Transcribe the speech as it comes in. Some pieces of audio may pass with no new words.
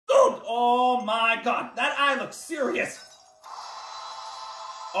Oh my god, that eye looks serious.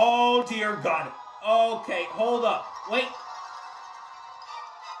 Oh dear god. Okay, hold up. Wait.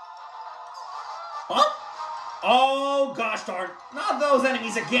 Huh? Oh gosh darn. Not those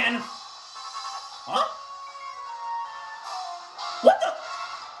enemies again. Huh? What the?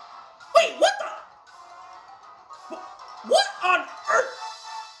 Wait, what the? What on earth?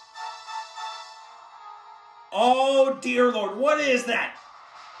 Oh dear lord, what is that?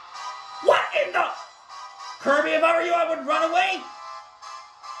 What in the? Kirby, if I were you, I would run away.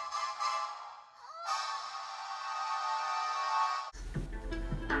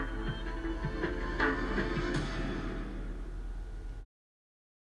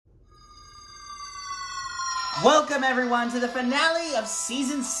 Welcome everyone to the finale of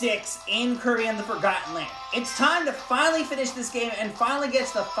Season 6 in Kirby and the Forgotten Land. It's time to finally finish this game and finally get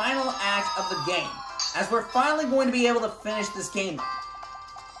to the final act of the game, as we're finally going to be able to finish this game.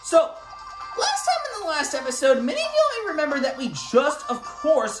 So, last time in the last episode, many of you may remember that we just, of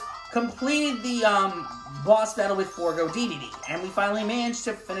course, completed the boss battle with Forgo DDD, and we finally managed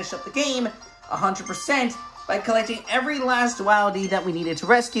to finish up the game 100% by collecting every last WildD that we needed to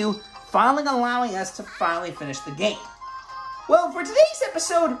rescue, finally allowing us to finally finish the game. Well, for today's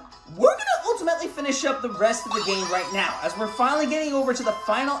episode, we're going to ultimately finish up the rest of the game right now, as we're finally getting over to the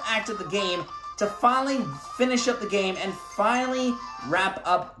final act of the game to finally finish up the game and finally wrap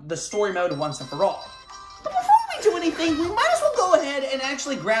up the story mode once and for all. But before we do anything, we might as well go ahead and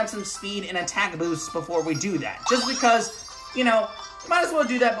actually grab some speed and attack boosts before we do that, just because, you know, might as well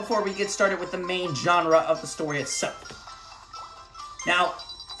do that before we get started with the main genre of the story itself. Now,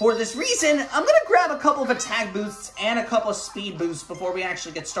 for this reason, I'm going to grab a couple of attack boosts and a couple of speed boosts before we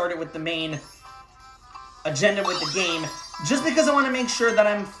actually get started with the main agenda with the game, just because I want to make sure that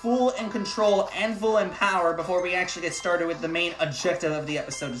I'm full in control and full in power before we actually get started with the main objective of the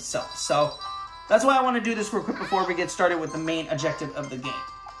episode itself. So, that's why I want to do this real quick before we get started with the main objective of the game.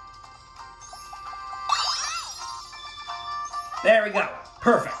 There we go.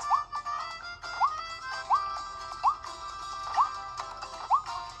 Perfect.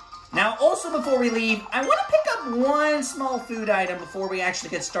 Now, also before we leave, I want to pick up one small food item before we actually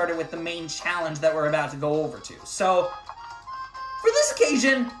get started with the main challenge that we're about to go over to. So, for this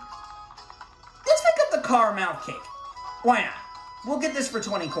occasion, let's pick up the car mouth cake. Why not? We'll get this for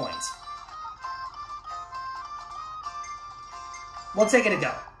 20 coins. We'll take it a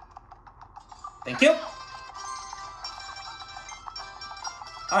go. Thank you.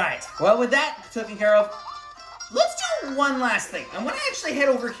 Alright, well with that taken care of, let's do one last thing. I'm going to actually head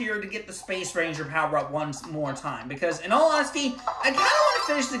over here to get the Space Ranger power-up one more time, because in all honesty, I kind of want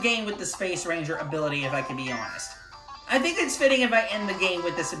to finish the game with the Space Ranger ability, if I can be honest. I think it's fitting if I end the game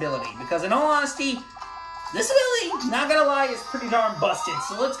with this ability, because in all honesty, this ability, not going to lie, is pretty darn busted.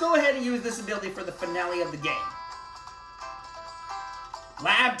 So let's go ahead and use this ability for the finale of the game.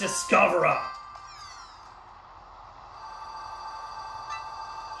 Lab Discoverer.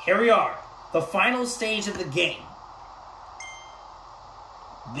 Here we are. The final stage of the game.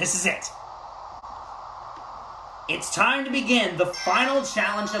 This is it. It's time to begin the final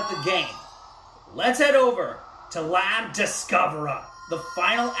challenge of the game. Let's head over to Lab Discoverer, the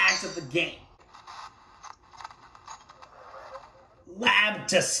final act of the game. Lab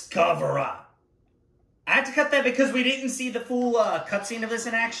Discoverer. I had to cut that because we didn't see the full cutscene of this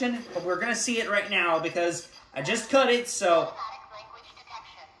in action, but we're going to see it right now because I just cut it, so...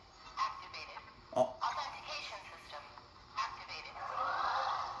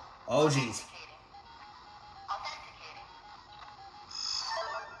 Oh, jeez. Authenticating.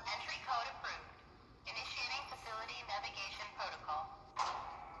 Entry code approved. Initiating facility navigation protocol.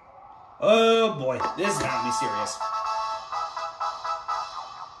 Oh boy, this is gonna be serious.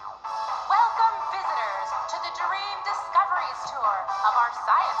 Welcome visitors to the Dream Discoveries Tour of our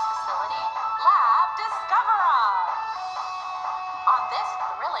science facility, Lab Discoverer. On this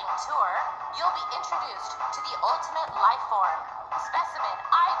thrilling tour, you'll be introduced to the ultimate life form, specimen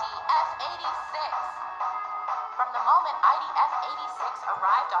IDF-86. From the moment IDF-86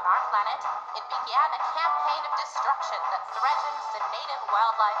 arrived on our planet, it began a campaign of destruction that threatens the native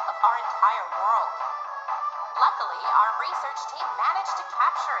wildlife of our entire world. Luckily, our research team managed to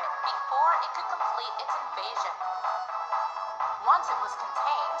capture it before it could complete its invasion. Once it was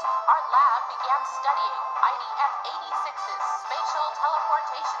contained, our lab began studying IDF-86's spatial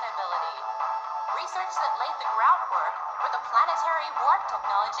teleportation ability. Research that laid the groundwork for the planetary warp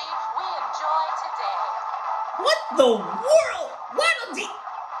technology we enjoy today. What the world? Waddle-dee!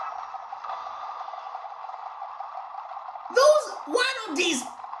 Those Waddle-dees!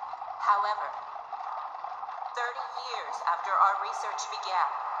 However, 30 years after our research began,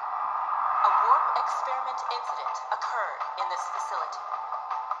 A warp experiment incident occurred in this facility.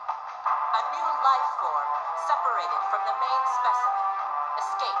 A new life form, separated from the main specimen,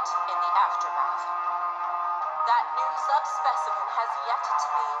 escaped in the aftermath. That new subspecimen has yet to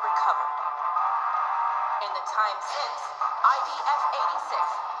be recovered. In the time since, IDF-86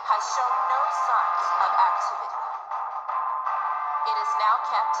 has shown no signs of activity. It is now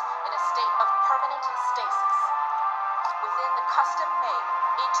kept in a state of permanent stasis within the custom-made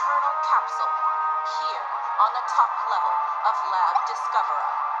Eternal Capsule here on the top level of Lab Discoverer.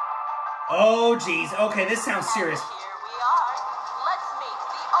 Oh, geez. Okay, this sounds serious. Here we are. Let's meet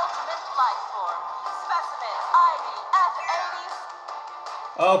the ultimate life form, specimen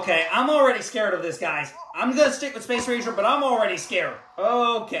IDF-86. Okay, I'm already scared of this, guys. I'm gonna stick with Space Ranger, but I'm already scared.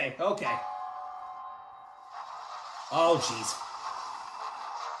 Okay. Oh, jeez.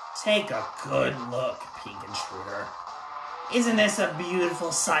 Take a good look, Pink Intruder. Isn't this a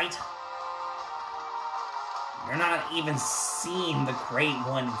beautiful sight? You're not even seeing the Great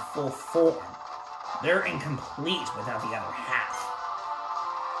One in full form. They're incomplete without the other half.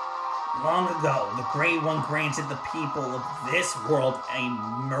 Long ago, the Great One granted the people of this world a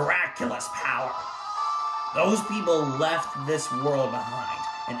miraculous power. Those people left this world behind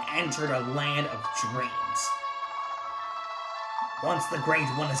and entered a land of dreams. Once the Great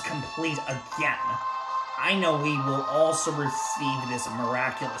One is complete again, I know we will also receive this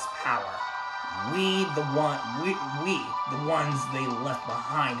miraculous power. We, the ones they left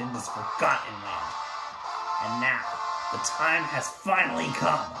behind in this forgotten land. And now, the time has finally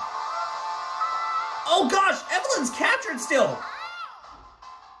come. Oh gosh, Evelyn's captured still!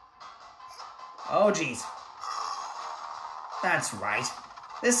 Oh geez. That's right.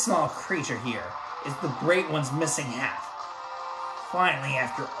 This small creature here is the Great One's missing half. Finally,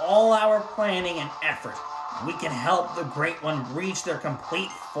 after all our planning and effort, we can help the Great One reach their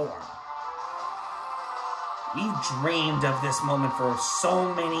complete form. We've dreamed of this moment for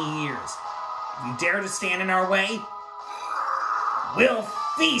so many years. If you dare to stand in our way, we'll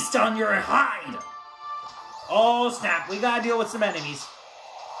feast on your hide! Oh snap, we gotta deal with some enemies.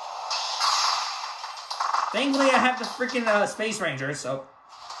 Thankfully I have the freaking Space Rangers, so...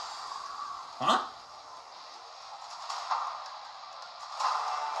 Huh?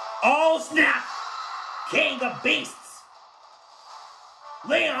 Oh snap! King of Beasts!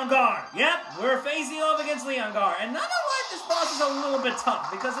 Leon Guard! Yep, we're facing off against Leon Guard. And not gonna lie, this boss is a little bit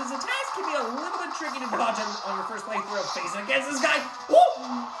tough, because his attacks can be a little bit tricky to dodge on your first playthrough of facing against this guy. Woo!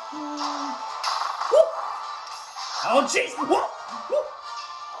 Woo! Oh jeez! Woo! Woo!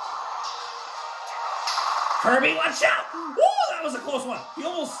 Kirby, watch out! Woo! That was a close one. He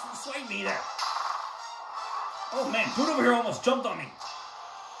almost swayed me there. Oh man, dude over here almost jumped on me.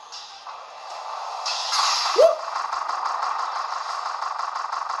 Woo!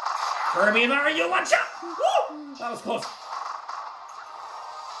 Kirby, if I were you, watch out! Woo! That was close.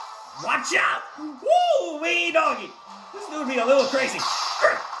 Watch out! Woo! Wee doggy! This dude would be a little crazy.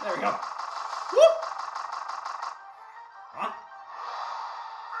 There we go. Woo! Huh?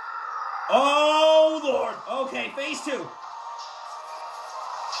 Oh, Lord. Okay, phase 2. There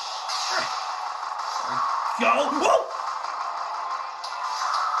we go. Woo!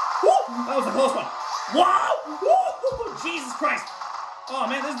 Woo! That was a close one. Wow! Woo! Jesus Christ. Oh,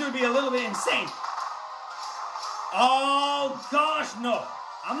 man, this dude would be a little bit insane. Oh, gosh, no.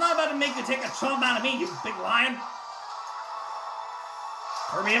 I'm not about to make you take a chomp out of me, you big lion.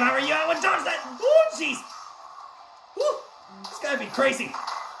 Kirby, if I were you, I would dodge that. Ooh, jeez. Woo! This guy'd be crazy.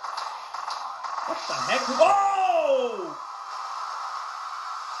 What the heck? Oh!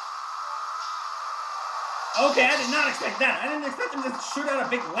 Okay, I did not expect that. I didn't expect him to shoot out a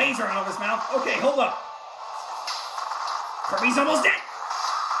big laser out of his mouth. Okay, hold up. Kirby's almost dead.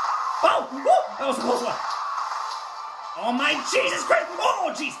 Oh! Woo! That was a close one. Oh my Jesus Christ!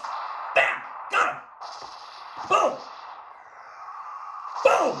 Oh, jeez! Bam! Got him! Boom!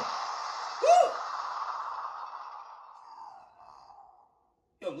 Boom! Woo!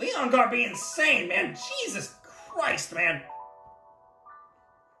 Yo, Leon Guard be insane, man. Jesus Christ, man.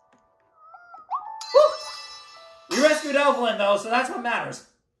 Woo! We rescued Evelyn, though, so that's what matters.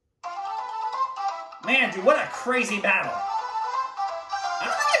 Man, dude, what a crazy battle. I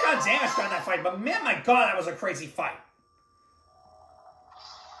don't think I got damaged by that fight, but man, my God, that was a crazy fight.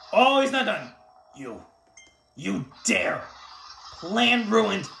 Oh, he's not done. You dare. Plan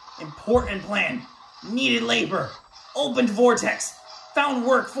ruined. Important plan. Needed labor. Opened vortex. Found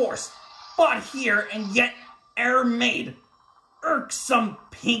workforce. Bought here and yet error made. Irksome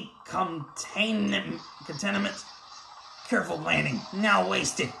pink containment. Careful landing. Now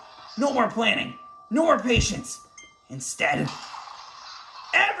wasted. No more planning. No more patience. Instead,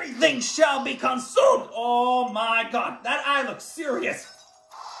 every everything shall be consumed. Oh my God, that eye looks serious.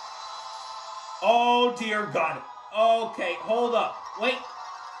 Oh dear God. Okay, hold up. Wait.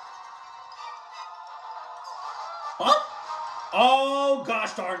 Huh? Oh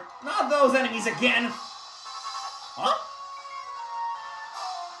gosh darn. Not those enemies again. Huh?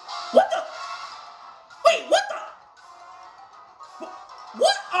 What the? Wait, what the?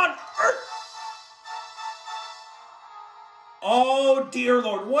 What on earth? Oh dear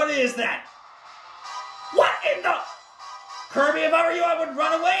Lord, what is that? What in the? Kirby, if I were you, I would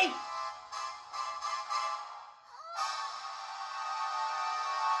run away.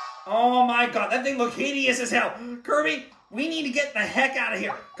 Oh my God, that thing looked hideous as hell. Kirby, we need to get the heck out of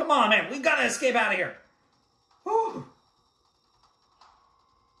here. Come on, man, we gotta escape out of here. Whew.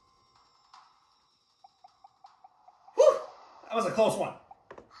 Whew. That was a close one.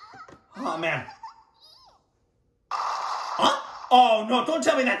 Oh man. Huh? Oh no, don't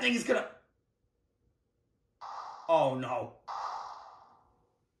tell me that thing is gonna... Oh no.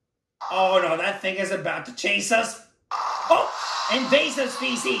 Oh no, that thing is about to chase us. Oh, invasive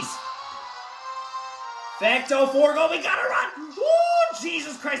species. Vecto Forgo, we gotta run. Ooh,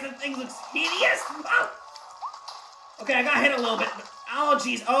 Jesus Christ, that thing looks hideous. Oh. Okay, I got hit a little bit. Oh,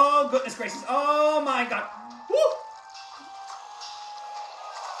 jeez. Oh, goodness gracious. Oh, my God. Woo.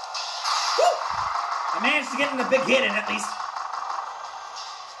 Woo. I managed to get in the big hit in at least.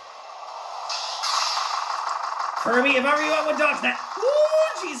 Kirby, if I were you, I would dodge that.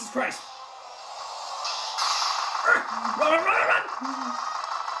 Ooh, Jesus Christ. Run, run, run, run.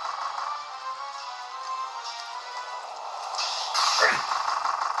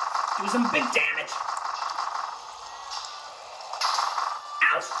 Do some big damage.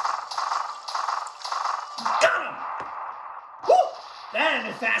 Ouch. Got him. Woo. That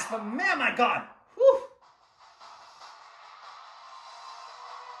ended fast, but man, my God. Woo.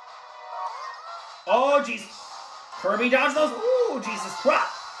 Oh, jeez. Kirby dodged those. Ooh, Jesus Christ.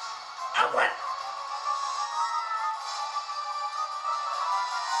 Outlet.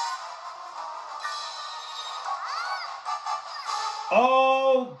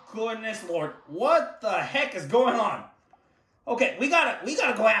 Oh, goodness Lord. What the heck is going on? Okay, we gotta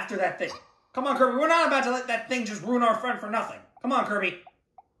go after that thing. Come on, Kirby. We're not about to let that thing just ruin our fun for nothing. Come on, Kirby.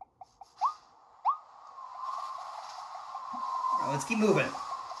 All right, let's keep moving.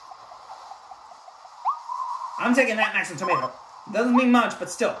 I'm taking that Maxim Tomato. Doesn't mean much, but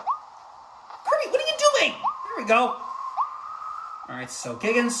still. Kirby, what are you doing? There we go. All right, so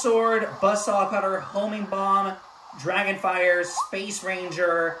Gigan Sword, Buzzsaw Cutter, Homing Bomb, Dragon Fire, Space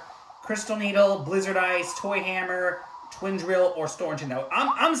Ranger, Crystal Needle, Blizzard Ice, Toy Hammer, Twin Drill, or Storm Now,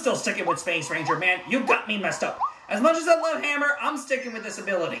 I'm still sticking with Space Ranger, man. You got me messed up. As much as I love Hammer, I'm sticking with this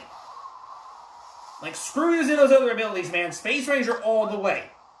ability. Like, screw using those other abilities, man. Space Ranger all the way.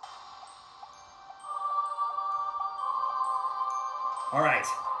 Alright.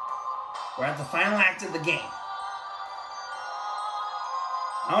 We're at the final act of the game.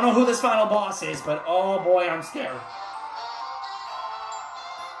 I don't know who this final boss is, but oh boy, I'm scared.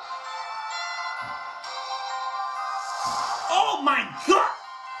 Oh my God!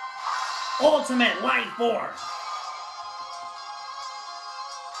 Ultimate Light Force!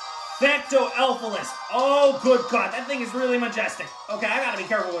 Vecto Elphalus. Oh, good God, that thing is really majestic. Okay, I gotta be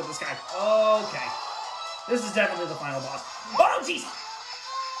careful with this guy. Okay. This is definitely the final boss. Oh, jeez!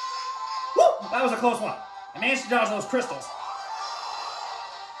 Woo! That was a close one. I managed to dodge those crystals.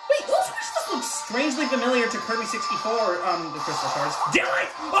 Wait, those crystals look strangely familiar to Kirby 64, the crystal shards. Daylight!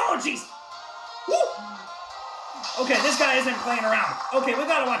 Oh, jeez! Woo! Okay, this guy isn't playing around. Okay, we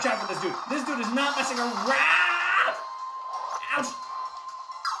gotta watch out for this dude. This dude is not messing around! Ouch!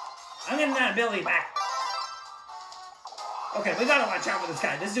 I'm getting that ability back. Okay, we gotta watch out for this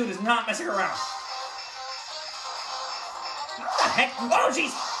guy. This dude is not messing around. What the heck? Oh,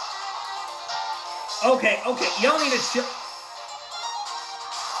 jeez! Okay, y'all need to chill.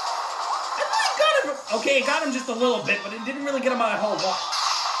 I thought I got him. Okay, it got him just a little bit, but it didn't really get him by a whole lot.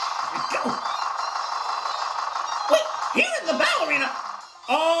 There we go. Wait, he's in the battle arena.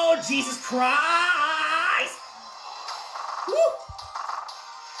 Oh, Jesus Christ! Woo!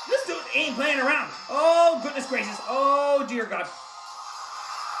 This dude ain't playing around. Oh, goodness gracious. Oh, dear God.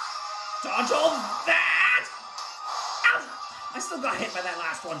 Dodge all that! Ouch! I still got hit by that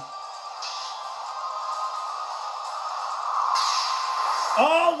last one.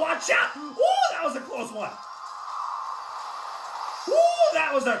 Oh, watch out! Ooh, that was a close one. Ooh,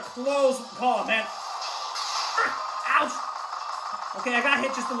 that was a close call, man. Ouch! Okay, I got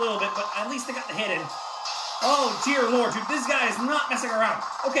hit just a little bit, but at least I got the hit in. Oh, dear Lord, dude, this guy is not messing around.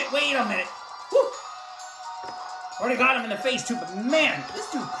 Okay, wait a minute. Woo. Already got him in the face too, but man, this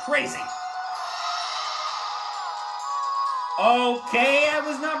dude crazy. Okay, I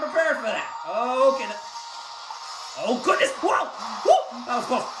was not prepared for that. Okay. Oh, goodness. Whoa. Woo. That was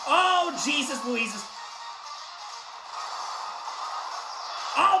close. Oh, Jesus Louises.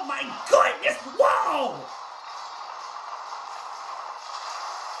 Oh, my goodness. Whoa.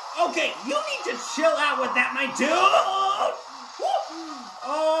 Okay, you need to chill out with that, my dude. Woo.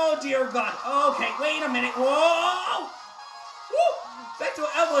 Oh, dear God. Okay, wait a minute. Whoa. Woo. Vector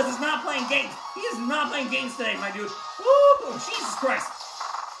Elvis is not playing games. He is not playing games today, my dude. Woo. Jesus Christ.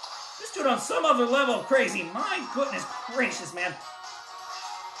 This dude on some other level of crazy. My goodness gracious, man.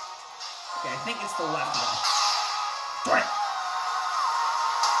 Okay, I think it's the left one. Darn it.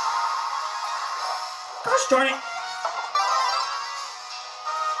 Gosh darn it.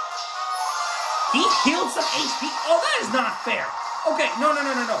 He healed some HP. Oh, that is not fair. Okay, no.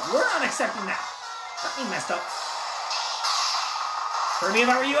 We're not accepting that. Got me messed up. Kirby, if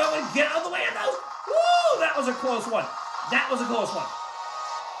I were you, I would get out of the way of those. Woo, that was a close one. That was a close one.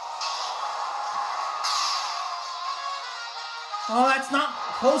 Oh, that's not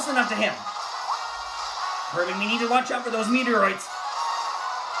close enough to him. Kirby, we need to watch out for those meteoroids.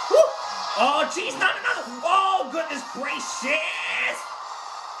 Woo! Oh, jeez, not another. Oh, goodness gracious.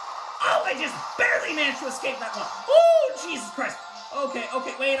 Oh, I just barely managed to escape that one. Oh, Jesus Christ. Okay,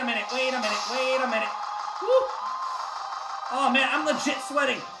 wait a minute. Woo! Oh, man, I'm legit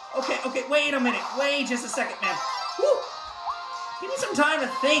sweating. Okay, wait a minute. Wait just a second, man. Woo! Give me some time to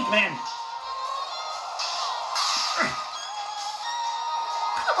think, man.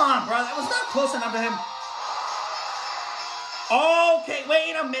 Come on, bro. That was not close enough to him. Okay,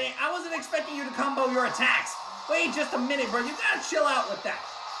 wait a minute. I wasn't expecting you to combo your attacks. Wait just a minute, bro. You gotta chill out with that.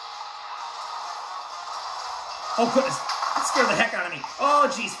 Oh, goodness. That scared the heck out of me. Oh,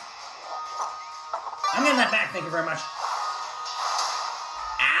 jeez. I'm getting that back. Thank you very much.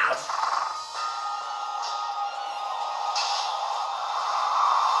 Ouch!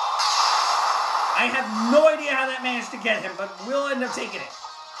 I have no idea how that managed to get him, but we'll end up taking it.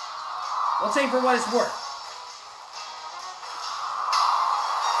 We'll take for what it's worth.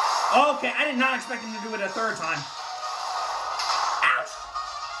 Okay, I did not expect him to do it a third time. Ouch!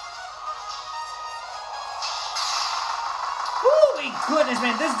 Holy goodness,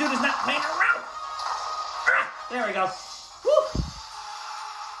 man, this dude is not playing around. There we go. Woo.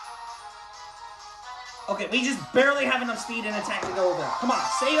 Okay, we just barely have enough speed and attack to go over there. Come on,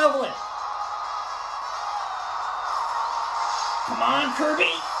 save Evelyn. Come on, Kirby.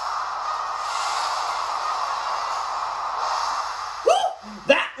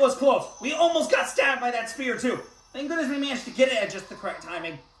 That was close. We almost got stabbed by that spear, too. Thank goodness we managed to get it at just the correct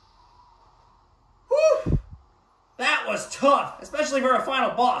timing. Whew. That was tough, especially for a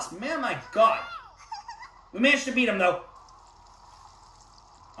final boss. Man, my God. We managed to beat him, though.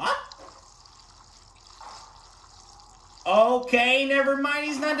 Huh? Okay, never mind.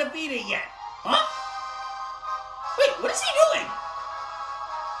 He's not defeated yet. Huh? Wait, what is he doing?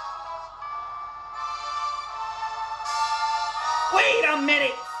 Wait a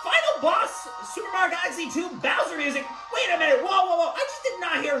minute! Final boss, Super Mario Galaxy 2 Bowser music. Wait a minute! Whoa! I just did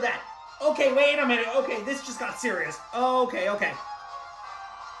not hear that. Okay, wait a minute. Okay, this just got serious. Okay.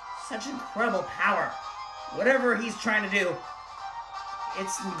 Such incredible power. Whatever he's trying to do,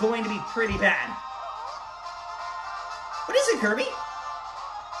 it's going to be pretty bad. What is it, Kirby?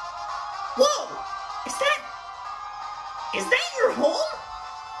 Whoa! Is that your home?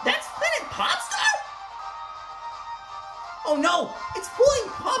 That's Planet Popstar? Oh no! It's pulling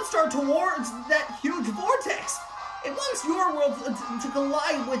Popstar towards that huge vortex! It wants your world to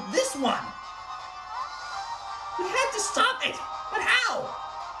collide with this one! We had to stop it! But how?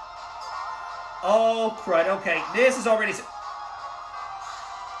 Oh, crud, okay. This is already...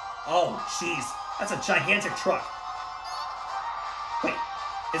 Oh, jeez. That's a gigantic truck. Wait,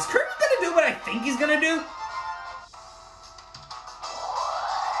 is Kirby gonna do what I think he's gonna do?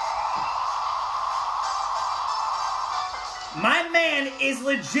 My man is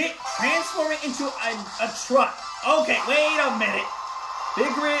legit transforming into a truck. Okay, wait a minute.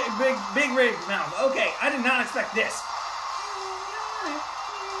 Big rig mouth. Okay, I did not expect this.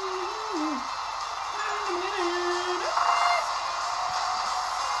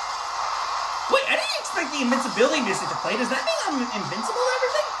 Wait, I didn't expect the invincibility music to play. Does that mean I'm invincible to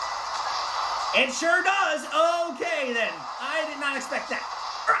everything? It sure does. Okay, then. I did not expect that.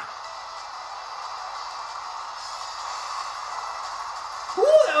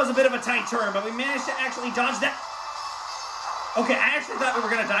 That was a bit of a tight turn, but we managed to actually dodge that. Okay, I actually thought we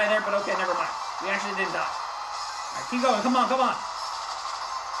were going to die there, but okay, never mind. We actually didn't die. All right, keep going. Come on. All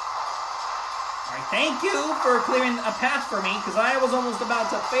right, Thank you for clearing a path for me, because I was almost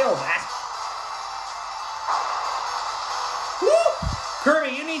about to fail that. Woo!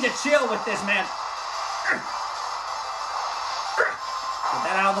 Kirby, you need to chill with this, man. Get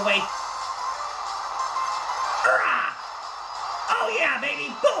that out of the way. Oh yeah, baby!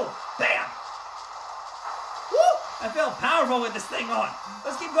 Boom! Bam! Woo! I feel powerful with this thing on.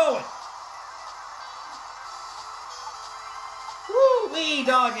 Let's keep going. Woo-wee,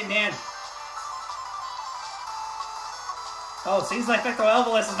 doggy, man. Oh, seems like Victor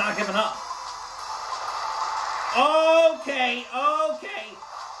Elvelis is not giving up. Okay, okay.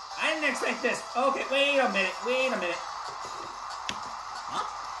 I didn't expect this. Okay, wait a minute, Huh?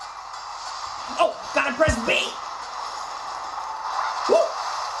 Oh, gotta press B. Woo!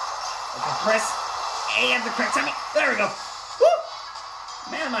 Okay, press A at the correct time. There we go.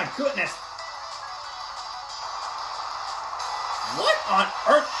 Woo! Man, my goodness. What on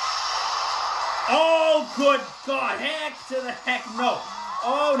earth? Oh, good God. Heck to the heck no.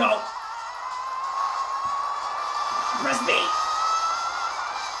 Oh, no. Press B.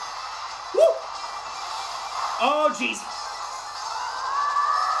 Woo! Oh, jeez.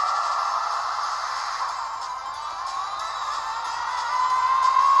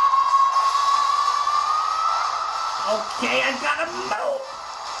 Okay, I gotta move.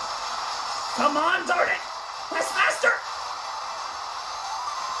 Come on, darn it. Press faster.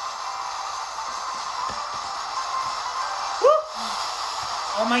 Woo!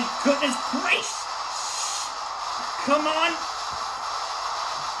 Oh my goodness gracious. Come on.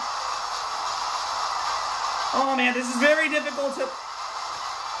 Oh man, this is very difficult to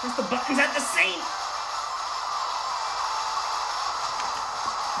press the buttons at the same.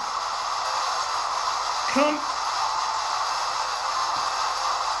 Come.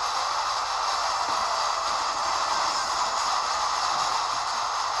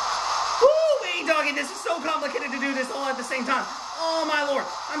 Woo-wee, doggy, this is so complicated to do this all at the same time. Oh my lord,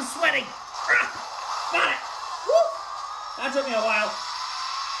 I'm sweating. Got it. Woo! That took me a while.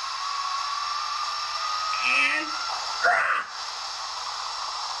 And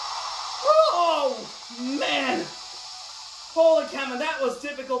oh man! Holy cow, man, that was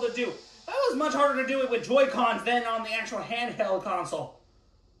difficult to do. That was much harder to do it with Joy-Cons than on the actual handheld console.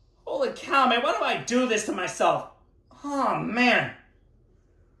 Holy cow, man, why do I do this to myself? Oh man.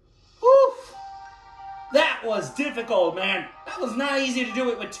 Oof. That was difficult, man. That was not easy to do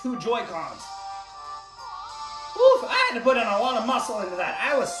it with 2 Joy-Cons. Oof, I had to put in a lot of muscle into that.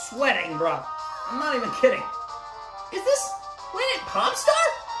 I was sweating, bro. I'm not even kidding. Is this Planet Popstar?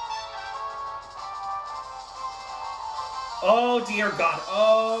 Oh, dear God.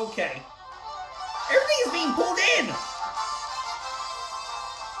 Okay. Everything is being pulled in.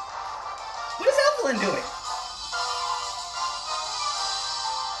 What is Evelyn doing?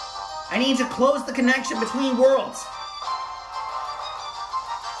 I need to close the connection between worlds.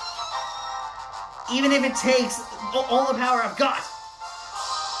 Even if it takes all the power I've got.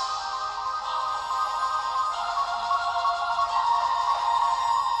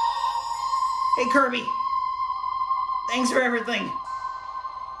 Hey, Kirby. Thanks for everything.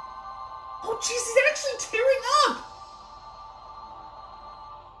 Oh, jeez, he's actually tearing up.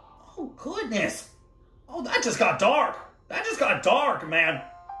 Oh, goodness. Oh, that just got dark. That just got dark, man.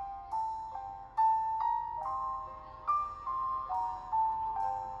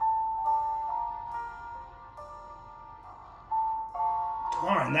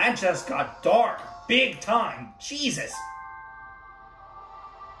 Darn, that just got dark. Big time. Jesus.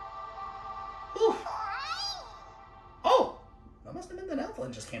 Whew. Oh, that must have been that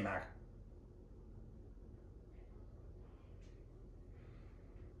Evelyn just came back.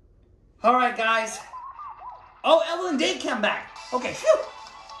 All right, guys. Oh, Evelyn did come back. Okay, phew.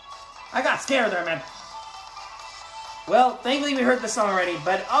 I got scared there, man. Well, thankfully we heard the song already,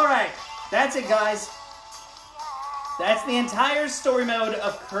 but all right. That's it, guys. That's the entire story mode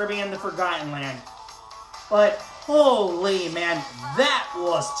of Kirby and the Forgotten Land. But, holy man, that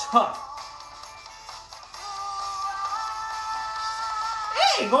was tough.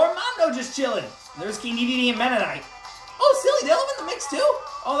 Hey, Gormando just chilling. There's King Dedede and Mennonite. Oh, Silly Dillum in the mix too?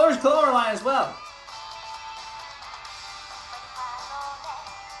 Oh, there's Cloverline as well.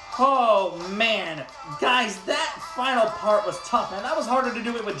 Oh, man. Guys, that final part was tough, man. That was harder to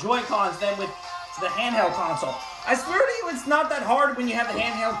do it with Joy-Cons than with the handheld console. I swear to you, it's not that hard when you have the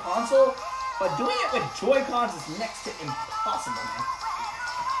handheld console, but doing it with Joy-Cons is next to impossible, man.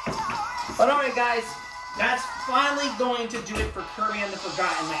 But alright, guys, that's finally going to do it for Kirby and the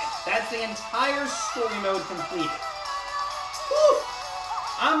Forgotten Land. That's the entire story mode completed. Whew!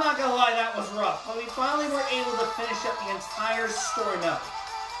 I'm not gonna lie, that was rough, but we finally were able to finish up the entire story mode.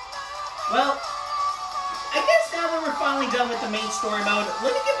 Well, that we're finally done with the main story mode,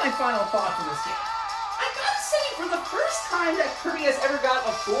 let me give my final thoughts on this game. I gotta say, for the first time that Kirby has ever got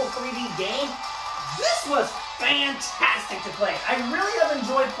a full 3D game, this was fantastic to play. I really have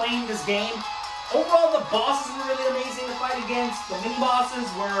enjoyed playing this game. Overall, the bosses were really amazing to fight against. The mini-bosses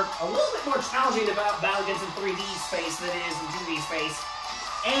were a little bit more challenging to battle against in 3D space than it is in 2D space.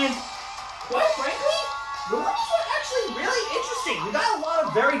 And, quite frankly, the levels were actually really interesting. We got a lot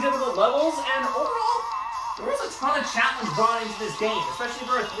of very difficult levels, and overall, there was a ton of challenge brought into this game, especially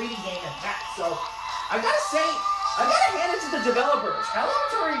for a 3D game at that. So, I gotta say, I gotta hand it to the developers.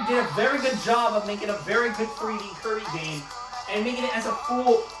 Laboratory did a very good job of making a very good 3D Kirby game, and making it as a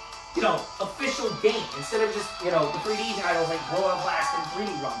full, official game, instead of just, the 3D titles like Royal Blast and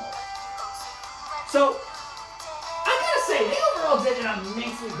 3D Rumble. So, I gotta say, they overall did an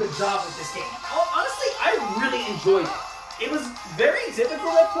immensely good job with this game. Honestly, I really enjoyed it. It was very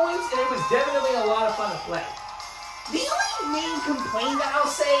difficult at points, and it was definitely a lot of fun to play. The only main complaint that I'll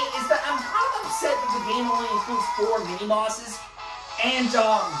say is that I'm kind of upset that the game only includes 4 mini-bosses. And,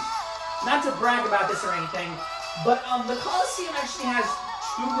 not to brag about this or anything, but the Coliseum actually has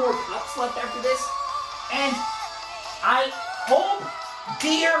 2 more cups left after this. And I hope,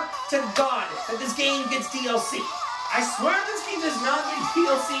 dear to God, that this game gets DLC. I swear this game does not get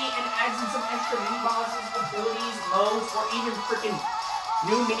DLC and adds in some extra mini-bosses, abilities, modes, or even freaking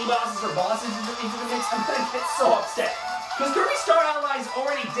new mini-bosses or bosses into the mix. I'm gonna get so upset. Because Kirby Star Allies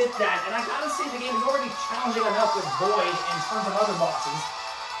already did that, and I gotta say the game is already challenging enough with Void in terms of other bosses.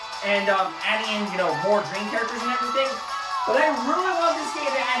 And adding in, more dream characters and everything. But I really want this game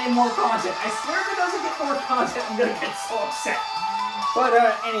to add in more content. I swear if it doesn't get more content, I'm gonna get so upset. But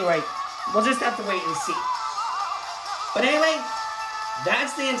anyway, we'll just have to wait and see. But anyway,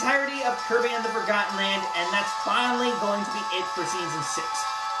 that's the entirety of Kirby and the Forgotten Land, and that's finally going to be it for Season 6.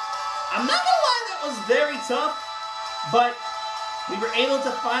 I'm not gonna lie, that was very tough, but we were able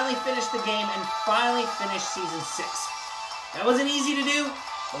to finally finish the game and finally finish Season 6. That wasn't easy to do,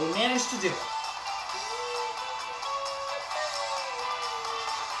 but we managed to do it.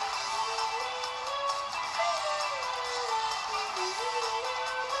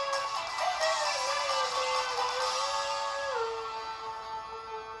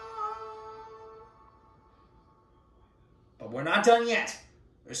 But we're not done yet.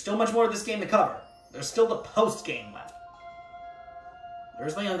 There's still much more of this game to cover. There's still the post-game left.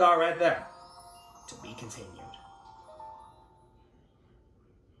 There's Leongar right there. To be continued.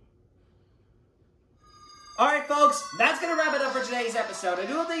 Alright folks, that's going to wrap it up for today's episode. I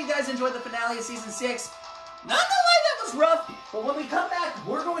do hope that you guys enjoyed the finale of Season 6. Not gonna lie, that was rough, but when we come back,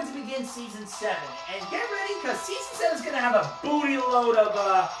 we're going to begin Season 7. And get ready, because Season 7 is going to have a booty load of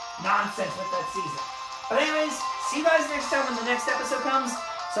nonsense with that season. But anyways, see you guys next time when the next episode comes.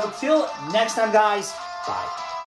 So till next time, guys, bye.